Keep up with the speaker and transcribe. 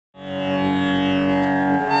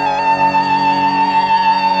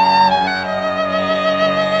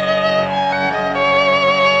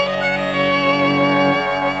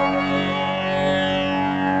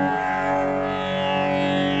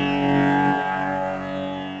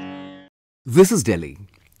This is Delhi.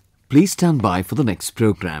 Please stand by for the next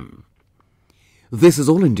program. This is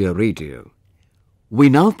All India Radio. We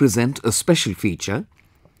now present a special feature,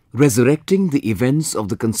 resurrecting the events of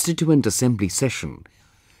the Constituent Assembly session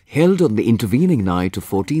held on the intervening night of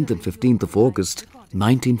 14th and 15th of August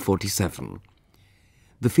 1947.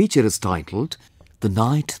 The feature is titled, The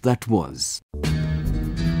Night That Was.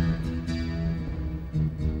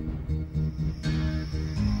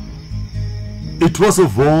 It was a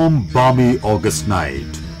warm, balmy August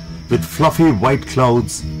night, with fluffy white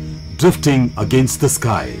clouds drifting against the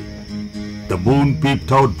sky. The moon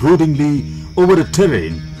peeped out broodingly over a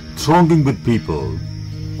terrain thronging with people,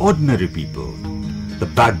 ordinary people,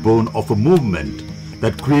 the backbone of a movement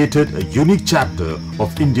that created a unique chapter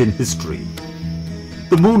of Indian history.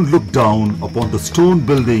 The moon looked down upon the stone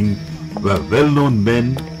building where well-known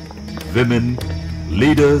men, women,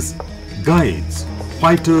 leaders, guides,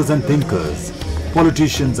 fighters and thinkers,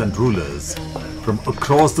 politicians and rulers from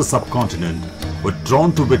across the subcontinent were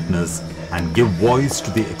drawn to witness and give voice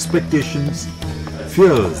to the expectations,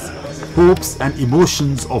 fears, hopes and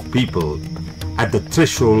emotions of people at the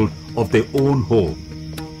threshold of their own home.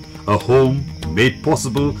 A home made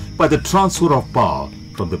possible by the transfer of power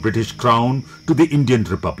from the British Crown to the Indian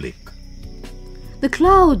Republic. The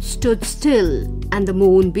clouds stood still and the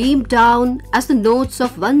moon beamed down as the notes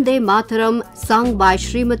of Vande Mataram sung by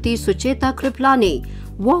Srimati Sucheta Kriplani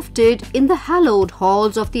wafted in the hallowed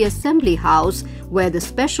halls of the Assembly House where the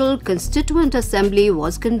special Constituent Assembly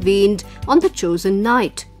was convened on the chosen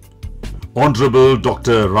night. Honorable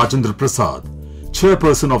Dr. Rajendra Prasad,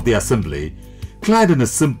 chairperson of the Assembly, clad in a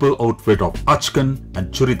simple outfit of achkan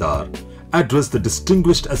and churidar, addressed the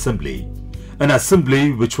distinguished Assembly, an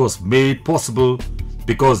assembly which was made possible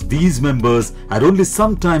because these members had only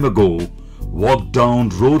some time ago walked down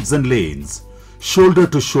roads and lanes, shoulder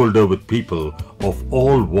to shoulder with people of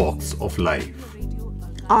all walks of life.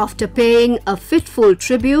 After paying a fitful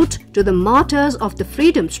tribute to the martyrs of the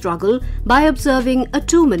freedom struggle by observing a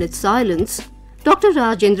 2-minute silence, Dr.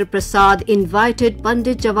 Rajendra Prasad invited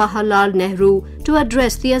Pandit Jawaharlal Nehru to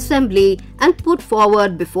address the Assembly and put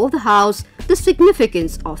forward before the House the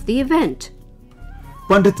significance of the event.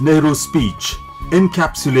 Pandit Nehru's speech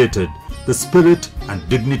encapsulated the spirit and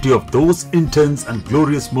dignity of those intense and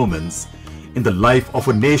glorious moments in the life of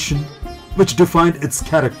a nation which defined its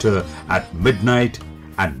character at midnight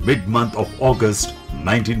and mid-month of August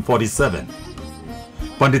 1947.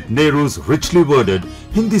 Pandit Nehru's richly worded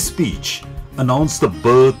Hindi speech announced the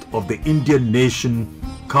birth of the Indian nation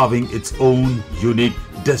carving its own unique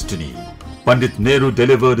destiny. Pandit Nehru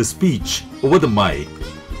delivered a speech over the mic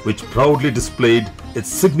which proudly displayed its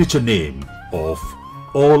signature name of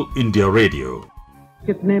All India Radio.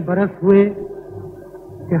 कितने बरस हुए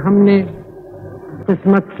कि हमने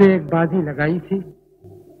किस्मत से एक बाजी लगाई थी,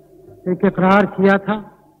 एक इकरार किया था,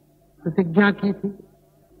 प्रतिज्ञा की थी।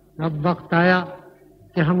 अब वक्त आया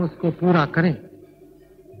कि हम उसको पूरा करें।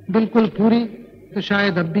 बिल्कुल पूरी तो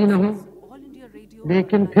शायद अब भी न हो,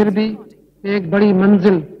 लेकिन फिर भी एक बड़ी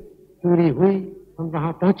मंजिल पूरी हुई, हम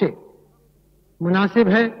वहां पहुंचे। मुनासिब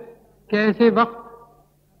है कि ऐसे वक्त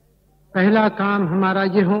पहला काम हमारा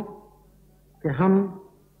ये हो कि हम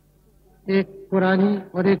एक पुरानी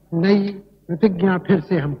और एक नई प्रतिज्ञा फिर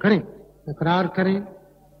से हम करें, इकरार करें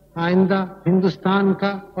आइंदा हिंदुस्तान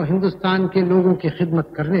का और हिंदुस्तान के लोगों की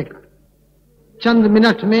खिदमत करने का। चंद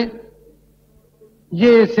मिनट में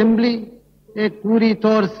ये असेंबली एक पूरी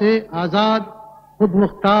तौर से आजाद, खुद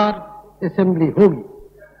मुख्तार असेंबली होगी।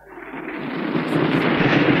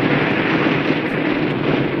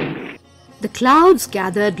 The clouds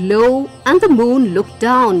gathered low and the moon looked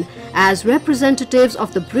down as representatives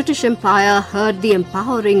of the British Empire heard the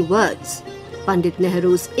empowering words. Pandit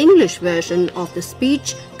Nehru's English version of the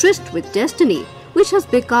speech, Tryst with Destiny, which has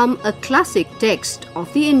become a classic text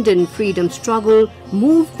of the Indian freedom struggle,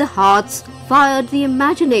 moved the hearts, fired the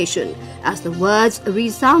imagination as the words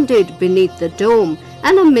resounded beneath the dome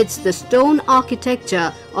and amidst the stone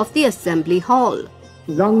architecture of the Assembly Hall.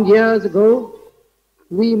 Long years ago,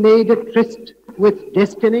 we made a tryst with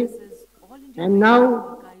destiny, and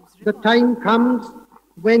now the time comes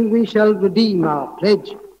when we shall redeem our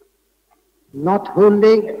pledge, not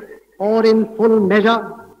wholly or in full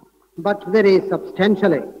measure, but very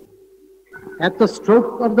substantially. At the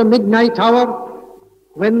stroke of the midnight hour,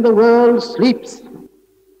 when the world sleeps,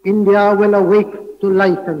 India will awake to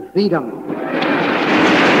life and freedom.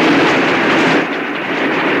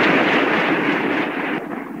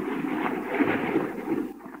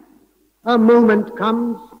 A moment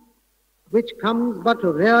comes, which comes but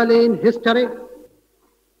rarely in history,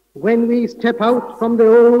 when we step out from the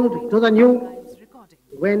old to the new,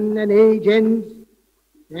 when an age ends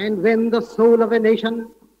And when the soul of a nation,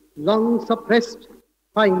 long suppressed,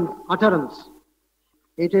 finds utterance,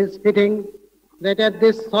 it is fitting that at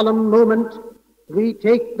this solemn moment we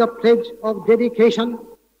take the pledge of dedication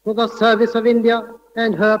to the service of India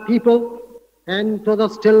and her people and to the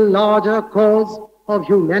still larger cause of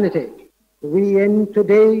humanity. We end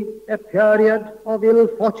today a period of ill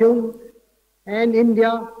fortune, and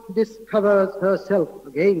India discovers herself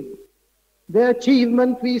again. The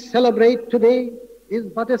achievement we celebrate today is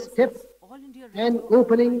but a step, an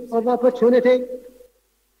opening of opportunity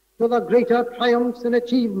to the greater triumphs and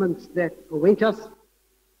achievements that await us.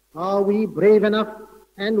 Are we brave enough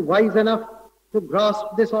and wise enough to grasp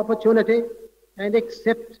this opportunity and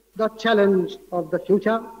accept the challenge of the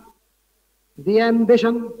future? The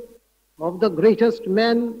ambition of the greatest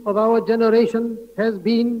man of our generation has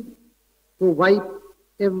been to wipe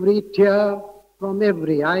every tear from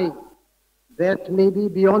every eye. That may be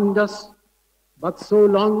beyond us, but so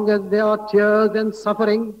long as there are tears and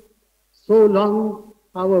suffering, so long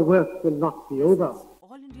our work will not be over.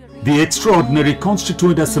 The extraordinary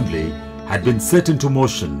Constituent Assembly had been set into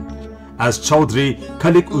motion as Chaudhry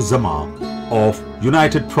Khalik-uz-Zama of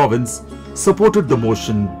United Province supported the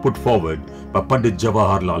motion put forward by Pandit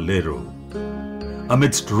Jawaharlal Nehru.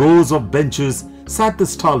 Amidst rows of benches sat the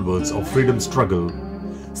stalwarts of freedom struggle,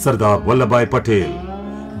 Sardar Vallabhbhai Patel,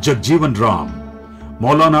 Jagjeevan Ram,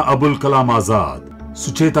 Maulana Abul Kalam Azad,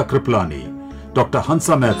 Sucheta Kriplani, Dr.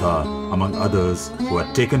 Hansa Mehta, among others who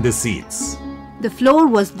had taken their seats. The floor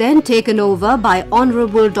was then taken over by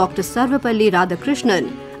Honorable Dr. Sarvepalli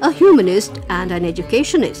Radhakrishnan, a humanist and an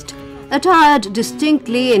educationist. Attired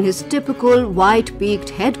distinctly in his typical white-peaked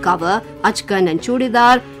head cover, achkan and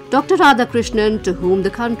chudidar, Dr. Radhakrishnan, to whom the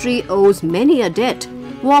country owes many a debt,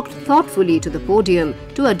 walked thoughtfully to the podium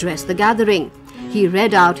to address the gathering. He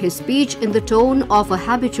read out his speech in the tone of a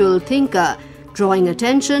habitual thinker, drawing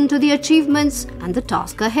attention to the achievements and the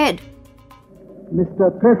task ahead.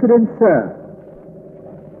 Mr. President, sir,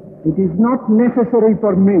 it is not necessary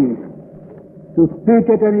for me to speak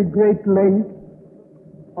at any great length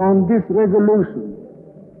on this resolution,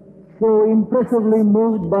 so impressively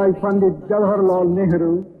moved by Pandit Jawaharlal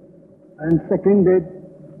Nehru and seconded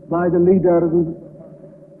by the leader,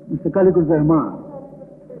 Mr. Khalik-uz-Zama.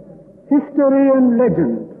 History and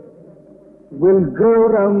legend will go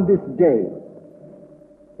around this day.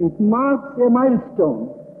 It marks a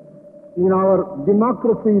milestone in our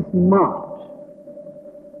democracy's march.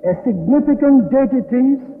 A significant date it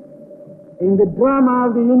is in the drama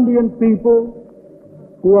of the Indian people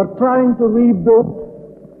who are trying to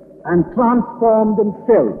rebuild and transform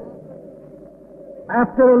themselves.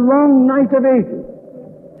 After a long night of ages,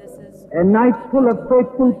 a night full of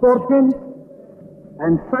faithful portents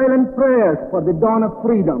and silent prayers for the dawn of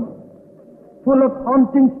freedom, full of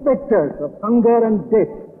haunting specters of hunger and death,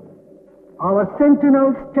 our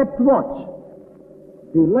sentinels kept watch.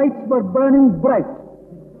 The lights were burning bright,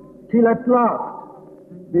 till at last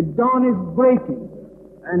the dawn is breaking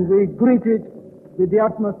and we greet it with the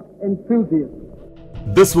utmost enthusiasm.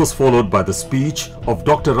 This was followed by the speech of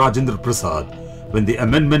Dr. Rajendra Prasad when the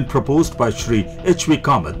amendment proposed by Shri H.V.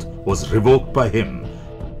 Kamath was revoked by him.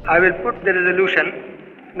 I will put the resolution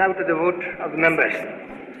now to the vote of the members.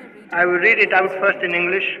 I will read it out first in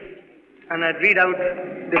English, and I'll read out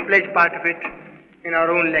the pledge part of it in our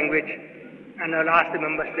own language, and I'll ask the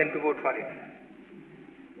members then to vote for it.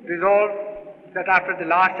 Resolve that after the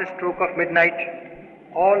last stroke of midnight,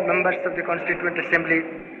 all members of the Constituent Assembly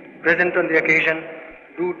present on the occasion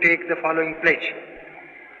do take the following pledge.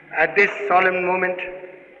 At this solemn moment,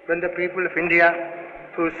 when the people of India,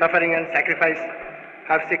 through suffering and sacrifice,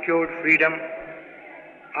 have secured freedom,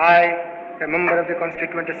 I, a member of the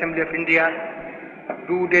Constituent Assembly of India,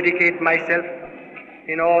 do dedicate myself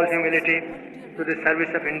in all humility to the service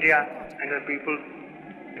of India and her people.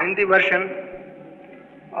 Hindi version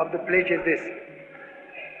of the pledge is this.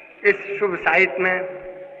 इस शुभ साहित्य में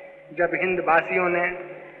जब हिंद वासियों ने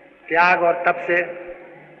त्याग और तप से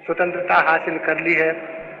स्वतंत्रता हासिल कर ली है,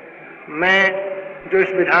 मैं जो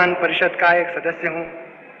इस विधान परिषद का एक सदस्य हूँ,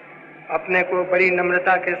 अपने को बड़ी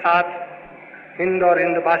नम्रता के साथ हिंद और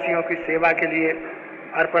हिंदवासियों की सेवा के लिए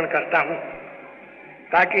अर्पण करता हूँ,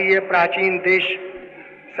 ताकि ये प्राचीन देश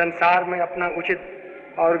संसार में अपना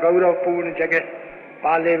उचित और गौरवपूर्ण जगह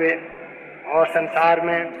पा लेवे और संसार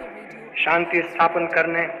में शांति स्थापन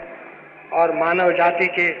करने और मानव जाति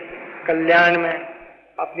के कल्याण में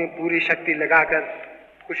अपनी पूरी शक्ति लगाकर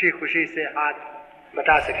खुशी-खुशी से हाथ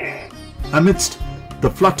बटा सके. Amidst the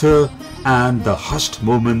flutter and the hushed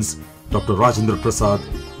moments, Dr. Rajendra Prasad,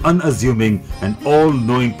 unassuming and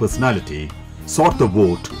all-knowing personality, sought the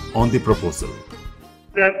vote on the proposal.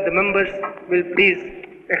 The members will please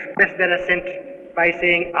express their assent by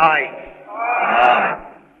saying aye. Aye.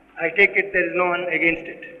 I take it there is no one against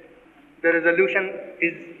it. The resolution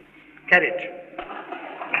is carried.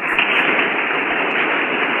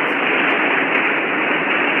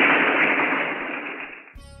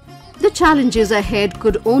 The challenges ahead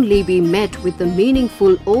could only be met with the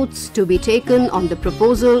meaningful oaths to be taken on the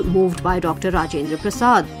proposal moved by Dr. Rajendra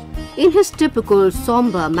Prasad. In his typical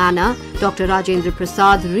somber manner, Dr. Rajendra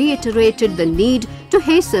Prasad reiterated the need to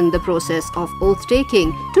hasten the process of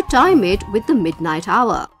oath-taking to time it with the midnight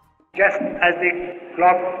hour. Just as the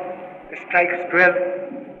clock strikes 12,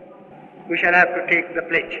 we shall have to take the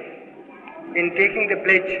pledge. In taking the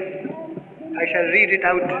pledge, I shall read it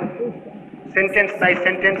out sentence by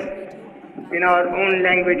sentence in our own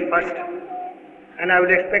language first, and I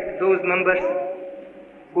will expect those members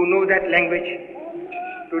who know that language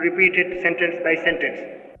to repeat it sentence by sentence.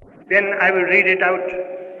 Then I will read it out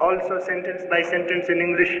also sentence by sentence in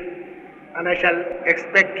English, and I shall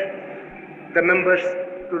expect the members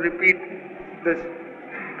to repeat this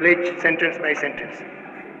pledge sentence by sentence.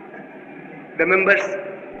 The members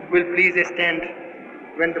will please stand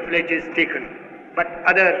when the pledge is taken, but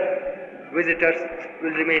other visitors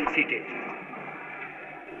will remain seated.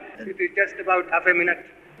 It is just about half a minute,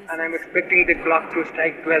 and I am expecting the clock to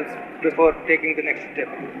strike 12 before taking the next step.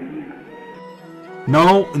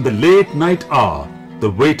 Now in the late night hour, they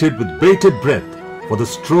waited with bated breath for the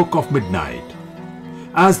stroke of midnight.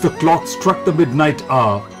 As the clock struck the midnight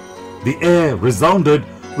hour, the air resounded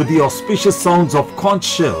with the auspicious sounds of conch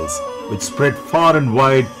shells, which spread far and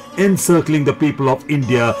wide, encircling the people of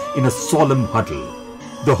India in a solemn huddle.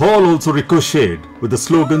 The hall also ricocheted with the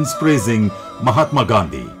slogans praising Mahatma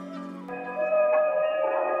Gandhi.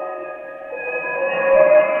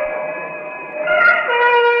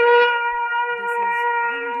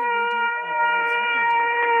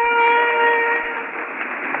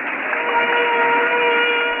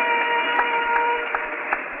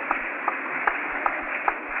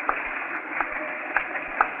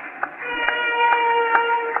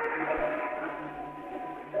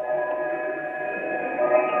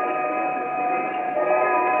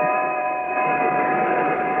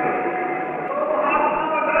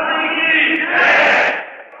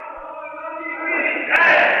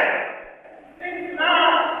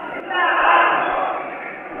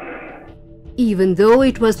 Even though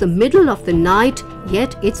it was the middle of the night,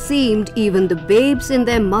 yet it seemed even the babes in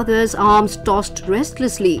their mothers' arms tossed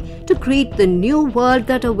restlessly to greet the new world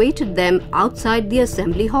that awaited them outside the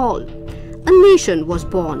assembly hall. A nation was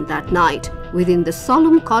born that night within the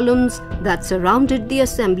solemn columns that surrounded the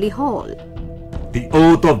assembly hall. The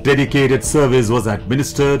oath of dedicated service was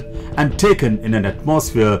administered and taken in an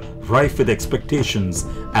atmosphere rife with expectations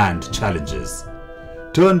and challenges.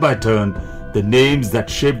 Turn by turn, the names that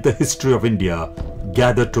shaped the history of India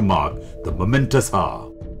gathered to mark the momentous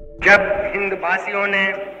hour. जब हिंदवासियों ने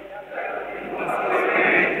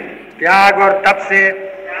त्याग और तप से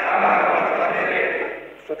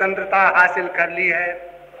स्वतंत्रता हासिल कर ली है,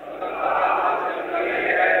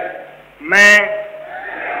 मैं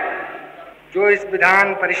जो इस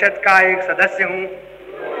विधान परिषद का एक सदस्य हूँ,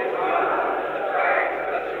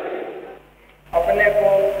 अपने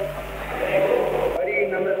को बड़ी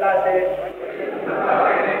नम्रता से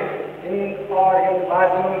हिंद और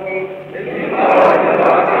हिंदवासियों की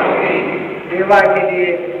सेवा के लिए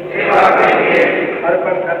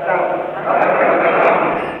अर्पण करता हूँ।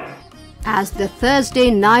 As the Thursday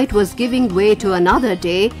night was giving way to another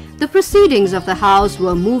day, the proceedings of the House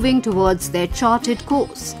were moving towards their charted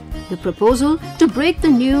course. The proposal to break the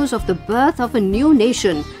news of the birth of a new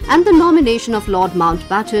nation and the nomination of Lord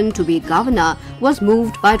Mountbatten to be governor was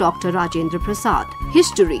moved by Dr. Rajendra Prasad.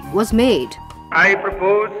 History was made. I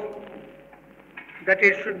propose that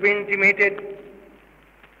it should be intimated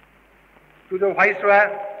to the Viceroy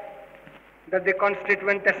that the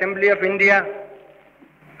Constituent Assembly of India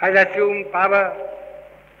has assumed power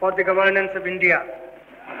for the governance of India.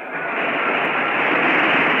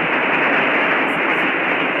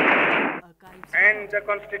 And the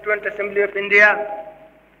Constituent Assembly of India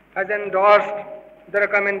has endorsed the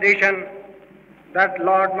recommendation that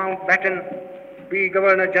Lord Mountbatten be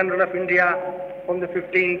Governor General of India from the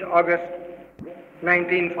 15th August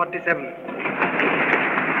 1947.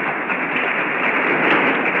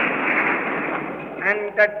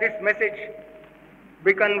 And that this message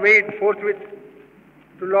be conveyed forthwith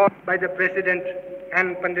to Lord by the President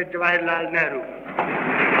and Pandit Jawaharlal Nehru.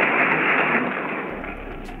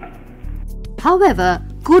 However,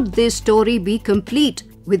 could this story be complete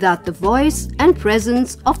without the voice and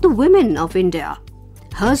presence of the women of India?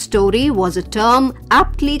 Her story was a term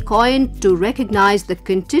aptly coined to recognize the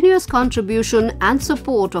continuous contribution and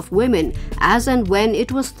support of women as and when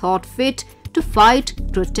it was thought fit to fight,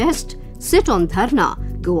 protest, sit on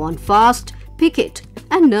dharna, go on fast, picket,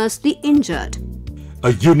 and nurse the injured.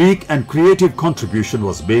 A unique and creative contribution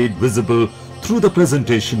was made visible through the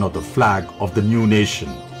presentation of the flag of the new nation.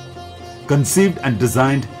 Conceived and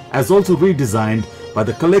designed as also redesigned by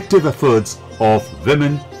the collective efforts of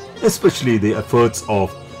women, especially the efforts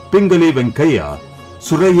of Pingali Venkaiah,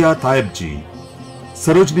 Suraya Taibji,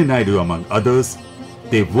 Sarojini Naidu among others,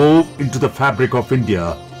 they wove into the fabric of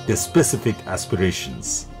India their specific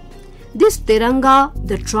aspirations. This Tiranga,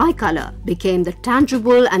 the tricolour, became the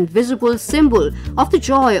tangible and visible symbol of the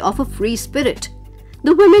joy of a free spirit.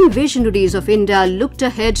 The women visionaries of India looked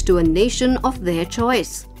ahead to a nation of their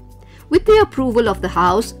choice. With the approval of the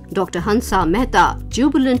House, Dr. Hansa Mehta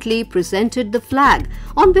jubilantly presented the flag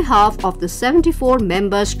on behalf of the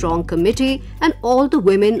 74-member strong committee and all the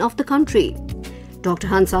women of the country. Dr.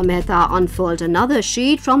 Hansa Mehta unfurled another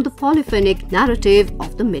sheet from the polyphonic narrative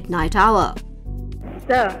of the midnight hour.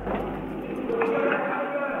 Sir,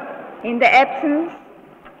 in the absence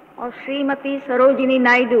of Srimati Sarojini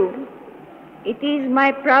Naidu, it is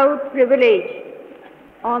my proud privilege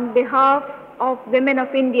on behalf of women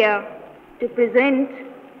of India to present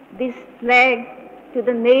this flag to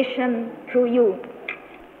the nation through you.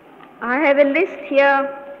 I have a list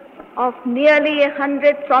here of nearly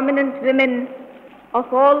 100 prominent women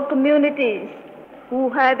of all communities who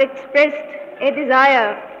have expressed a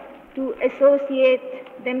desire to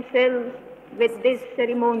associate themselves with this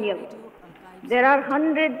ceremonial. There are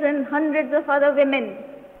hundreds and hundreds of other women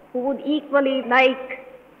who would equally like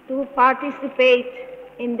to participate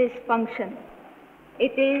in this function.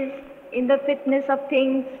 It is in the fitness of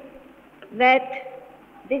things that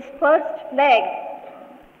this first flag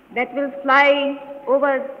that will fly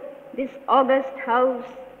over this august house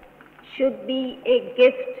should be a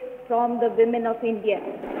gift from the women of India.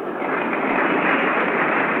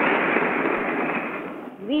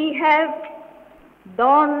 We have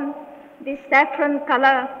donned the saffron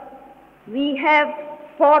color. We have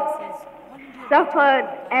fought, suffered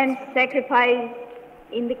and sacrificed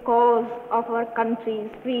in the cause of our country's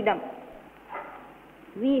freedom.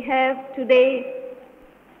 We have today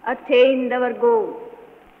attained our goal.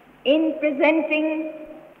 In presenting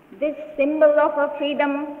this symbol of our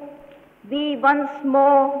freedom, we once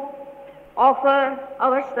more offer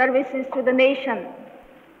our services to the nation.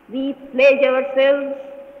 We pledge ourselves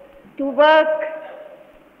to work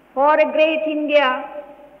for a great India,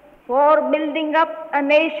 for building up a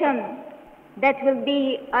nation that will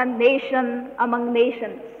be a nation among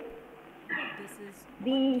nations.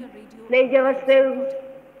 We pledge ourselves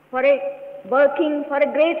for working for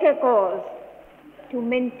a greater cause to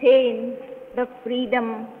maintain the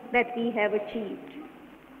freedom that we have achieved.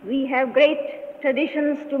 We have great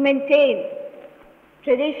traditions to maintain,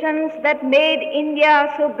 traditions that made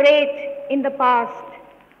India so great in the past.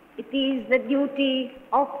 It is the duty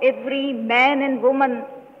of every man and woman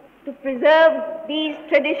to preserve these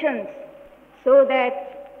traditions so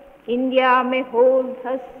that India may hold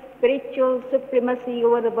her spiritual supremacy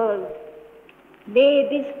over the world. May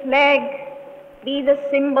this flag be the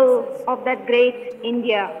symbol of that great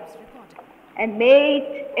India, and may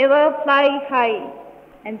it ever fly high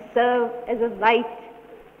and serve as a light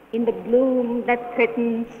in the gloom that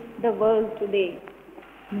threatens the world today.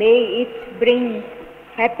 May it bring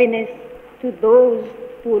happiness to those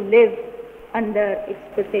who live under its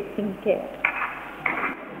protecting care.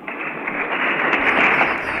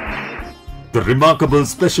 The remarkable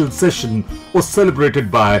special session was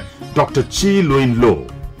celebrated by Dr. Chi Luin Lo,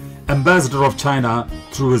 Ambassador of China,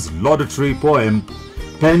 through his laudatory poem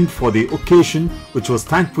penned for the occasion, which was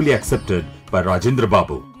thankfully accepted by Rajendra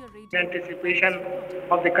Babu. In anticipation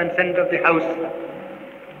of the consent of the House,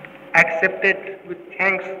 accepted with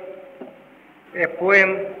thanks a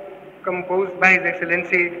poem composed by His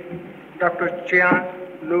Excellency Dr. Chia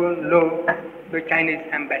Luin Lo, the Chinese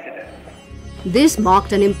ambassador. This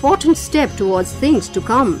marked an important step towards things to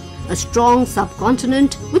come, a strong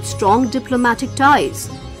subcontinent with strong diplomatic ties.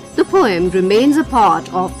 The poem remains a part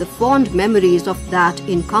of the fond memories of that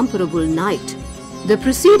incomparable night. The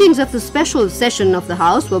proceedings of the special session of the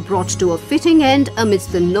House were brought to a fitting end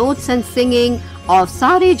amidst the notes and singing of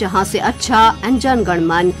Sare Jahan Se Acha and Jan Gan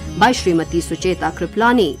Man by Srimati Sucheta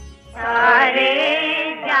Kriplani.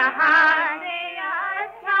 Sare Jahan Se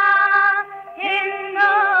Acha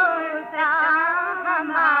Hindustan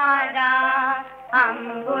Hamara, Hum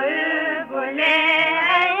Bulbule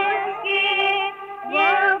Hain Uski,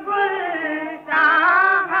 Ye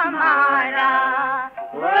Gulstan Hamara,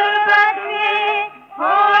 Gulbat Mein हो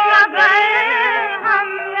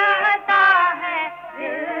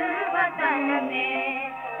वतन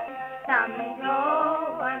में, समझो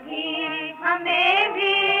वही हमें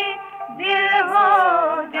भी दिल हो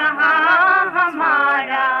जहां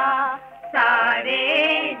हमारा, सारे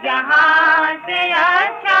जहां से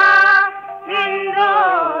अच्छा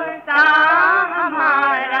हिंदुस्तान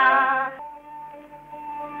हमारा।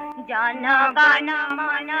 जन गण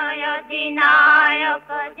मन अधिनायक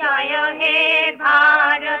जय हे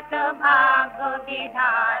भारत भाग्य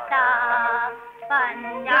विधाता,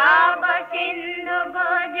 पंजाब सिंधु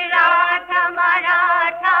गुजरात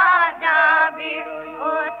मराठा द्राविड़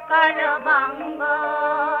उत्कल बंग,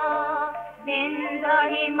 विंध्य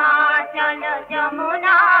हिमाचल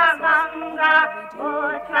जमुना गंगा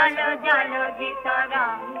उछल जलधि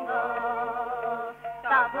तरंग,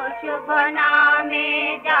 सब शुभ नामे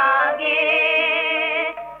जागे,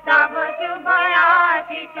 सब शुभ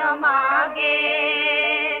आशीष मागे,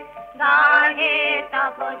 गाहे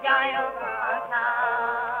तब जय गाथा।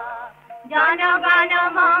 जन गण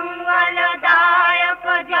मंगल दायक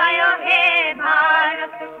जय हे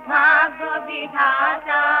भारत भाग्य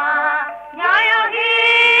विधाता, जय हे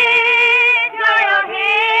जय हे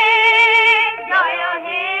जय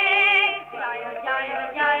हे जय जय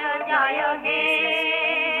जय जय हे।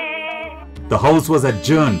 The House was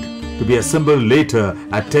adjourned to be assembled later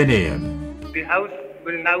at 10 a.m. The House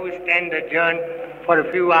will now stand adjourned for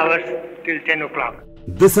a few hours till 10 o'clock.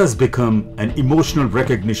 This has become an emotional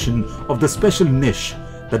recognition of the special niche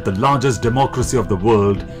that the largest democracy of the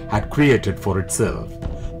world had created for itself.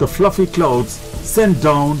 The fluffy clouds sent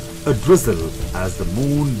down a drizzle as the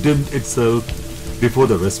moon dimmed itself before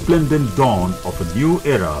the resplendent dawn of a new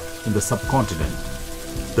era in the subcontinent.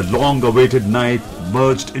 The long-awaited night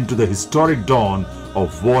merged into the historic dawn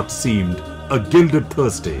of what seemed a gilded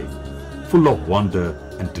Thursday, full of wonder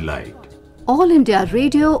and delight. All India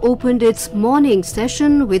Radio opened its morning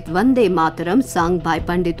session with Vande Mataram sung by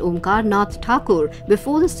Pandit Omkar Nath Thakur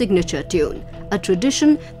before the signature tune, a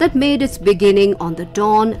tradition that made its beginning on the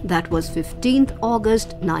dawn that was 15th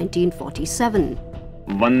August 1947.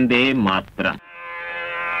 Vande Mataram.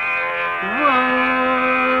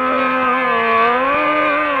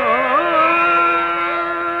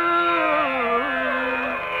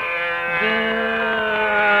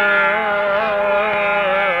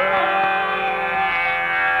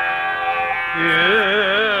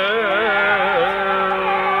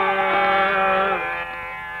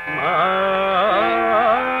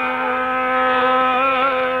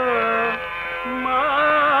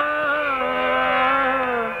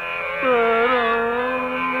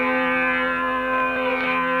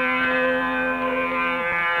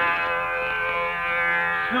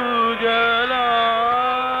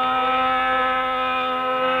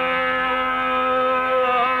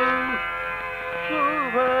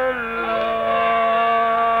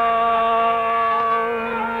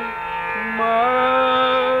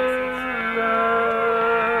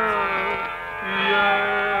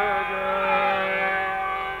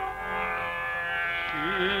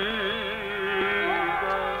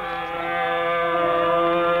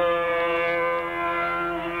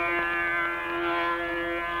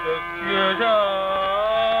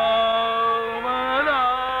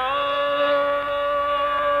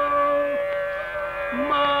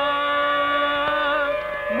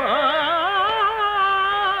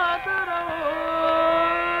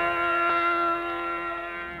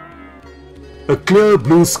 A clear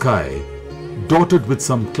blue sky, dotted with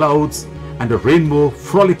some clouds and a rainbow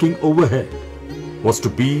frolicking overhead, was to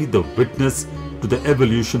be the witness to the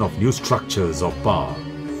evolution of new structures of power.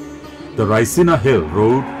 The Raisina Hill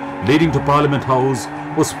road leading to Parliament House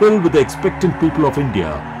was filled with the expectant people of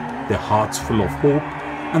India, their hearts full of hope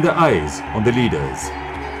and their eyes on the leaders.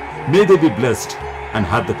 May they be blessed and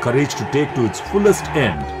have the courage to take to its fullest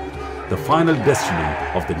end the final destiny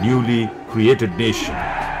of the newly created nation.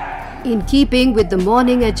 In keeping with the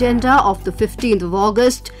morning agenda of the 15th of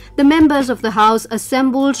August, the members of the House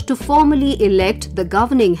assembled to formally elect the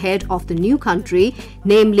governing head of the new country,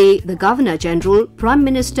 namely the Governor-General, Prime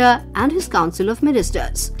Minister and his Council of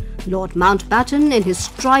Ministers. Lord Mountbatten, in his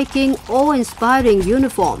striking, awe-inspiring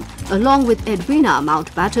uniform, along with Edwina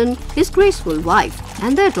Mountbatten, his graceful wife,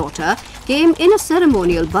 and their daughter, came in a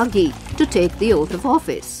ceremonial buggy to take the oath of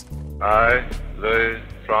office. I, Louis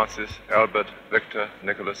Francis Albert Victor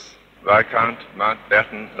Nicholas, Viscount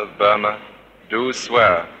Mountbatten of Burma, do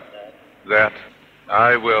swear that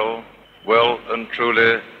I will and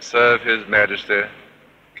truly serve His Majesty,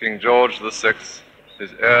 King George VI, his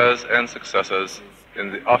heirs and successors,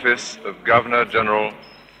 in the office of Governor-General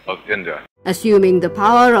of India. Assuming the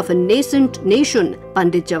power of a nascent nation,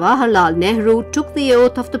 Pandit Jawaharlal Nehru took the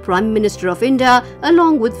oath of the Prime Minister of India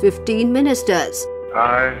along with 15 ministers.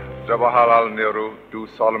 I, Jawaharlal Nehru, do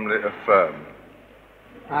solemnly affirm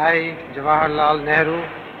I, Jawaharlal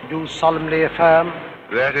Nehru, do solemnly affirm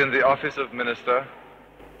that in the office of Minister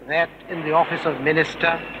that in the office of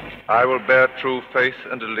Minister I will bear true faith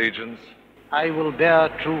and allegiance I will bear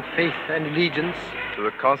true faith and allegiance to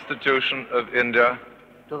the Constitution of India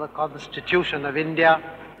to the Constitution of India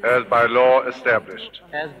as by law established,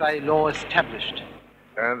 as by law established,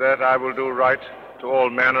 and that I will do right to all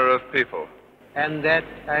manner of people and that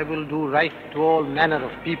I will do right to all manner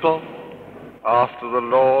of people after the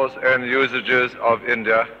laws and usages of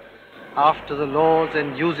India, after the laws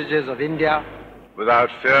and usages of India, without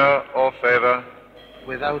fear or favor,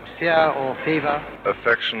 without fear or favor,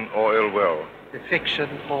 affection or ill will. affection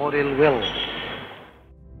or ill will.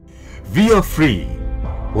 "We are free"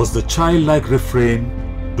 was the childlike refrain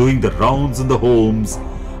doing the rounds in the homes,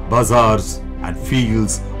 bazaars and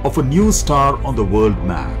fields of a new star on the world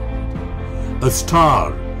map. A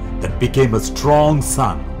star that became a strong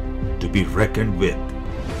sun to be reckoned with.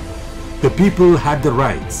 The people had the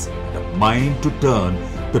rights and a mind to turn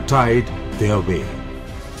the tide their way.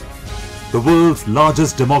 The world's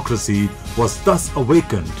largest democracy was thus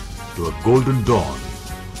awakened to a golden dawn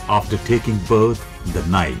after taking birth in the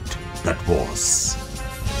night that was.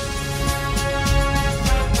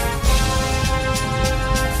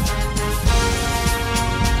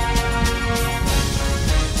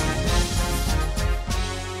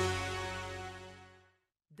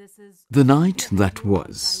 The Night That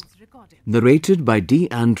Was, narrated by D.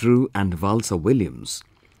 Andrew and Valsa Williams.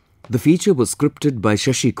 The feature was scripted by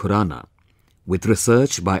Shashi Khurana, with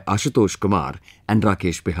research by Ashutosh Kumar and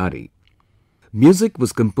Rakesh Bihari. Music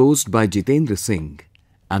was composed by Jitendra Singh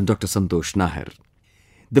and Dr. Santosh Nahar.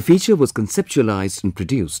 The feature was conceptualized and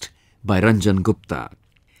produced by Ranjan Gupta.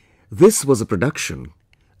 This was a production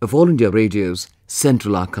of All India Radio's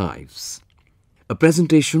Central Archives, a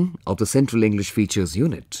presentation of the Central English Features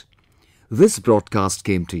Unit. This broadcast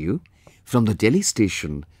came to you from the Delhi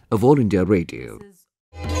station of All India Radio.